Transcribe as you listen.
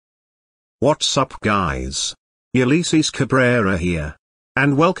What's up guys? Ulises Cabrera here.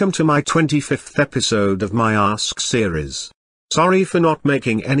 And welcome to my 25th episode of my Ask series. Sorry for not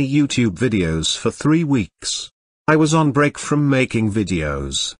making any YouTube videos for 3 weeks. I was on break from making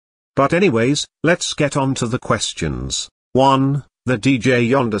videos. But anyways, let's get on to the questions. 1. The DJ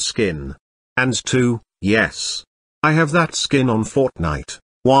Yonder skin. And 2. Yes. I have that skin on Fortnite.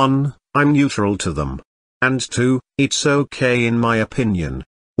 1. I'm neutral to them. And 2. It's okay in my opinion.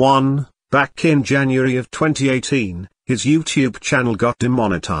 1. Back in January of 2018, his YouTube channel got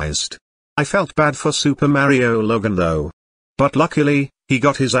demonetized. I felt bad for Super Mario Logan though. But luckily, he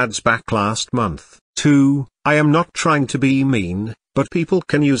got his ads back last month. 2. I am not trying to be mean, but people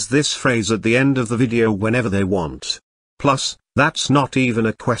can use this phrase at the end of the video whenever they want. Plus, that's not even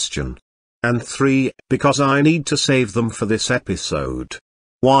a question. And 3. Because I need to save them for this episode.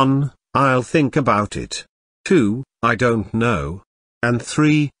 1. I'll think about it. 2. I don't know. And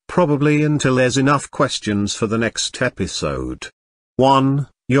 3. Probably until there's enough questions for the next episode. 1.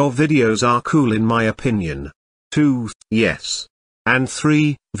 Your videos are cool in my opinion. 2. Yes. And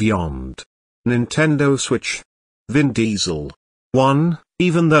 3. Beyond. Nintendo Switch. Vin Diesel. 1.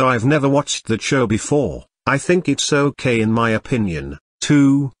 Even though I've never watched the show before, I think it's okay in my opinion.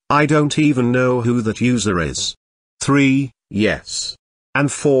 2. I don't even know who that user is. 3. Yes. And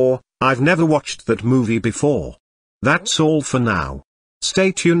 4. I've never watched that movie before. That's all for now.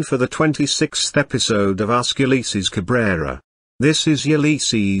 Stay tuned for the 26th episode of Ask Ulises Cabrera. This is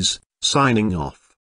Ulises, signing off.